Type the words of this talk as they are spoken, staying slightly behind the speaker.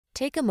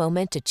Take a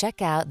moment to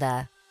check out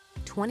the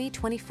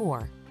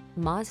 2024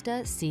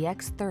 Mazda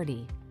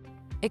CX-30.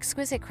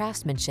 Exquisite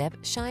craftsmanship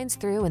shines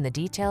through in the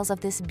details of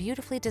this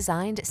beautifully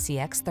designed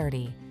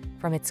CX-30.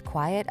 From its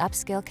quiet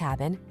upscale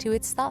cabin to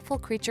its thoughtful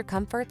creature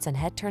comforts and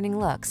head-turning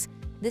looks,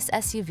 this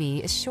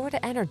SUV is sure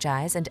to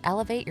energize and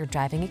elevate your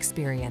driving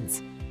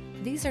experience.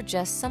 These are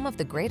just some of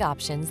the great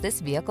options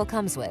this vehicle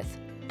comes with: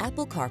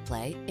 Apple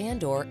CarPlay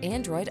and/or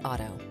Android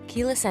Auto,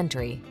 keyless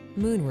entry,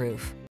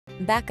 moonroof,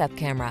 backup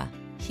camera,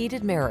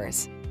 heated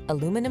mirrors,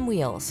 aluminum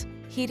wheels,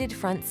 heated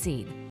front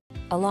seat,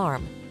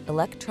 alarm,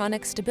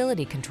 electronic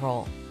stability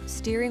control,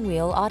 steering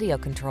wheel audio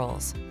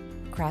controls.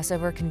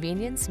 Crossover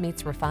convenience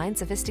meets refined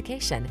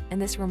sophistication in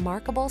this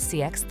remarkable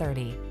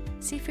CX-30.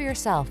 See for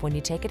yourself when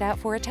you take it out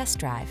for a test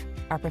drive.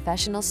 Our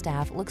professional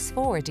staff looks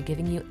forward to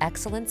giving you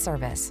excellent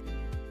service.